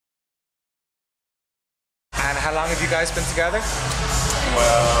And how long have you guys been together?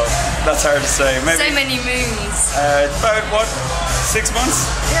 Well, that's hard to say. Maybe so many moons. about what? 6 months?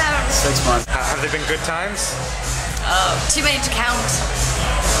 Yeah. 6 months. Have they been good times? Oh, too many to count.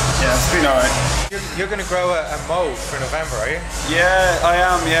 Yeah, it's been alright. You're going to grow a mo for November, are you? Yeah, I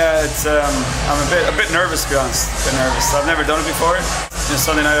am. Yeah, it's I'm a bit nervous, to be honest. A bit nervous. I've never done it before. Just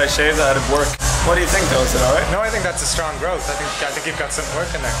Sunday night I shaved. I had it work. What do you think, though? Is it alright? No, I think that's a strong growth. I think you've got something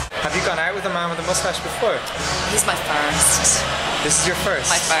working there. Have you gone out with a man with a mustache before? He's my first. This is your first?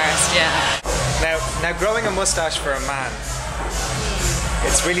 My first, yeah. Now growing a mustache for a man,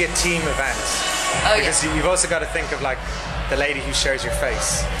 it's really a team event. Oh, because you've also got to think of like the lady who shares your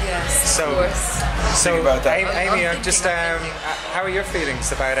face. Yes, so, of course. So, think about that. Amy, how are your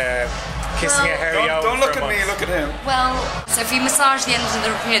feelings about kissing a hairy old? Don't look at me, look at him. Well, so if you massage the ends of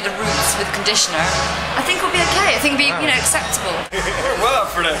the roots with conditioner, I think we'll be okay. I think it'll be acceptable. We're well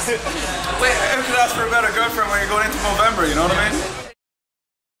up for this. Wait, who could ask for a better girlfriend when you're going into Movember, you know what I mean?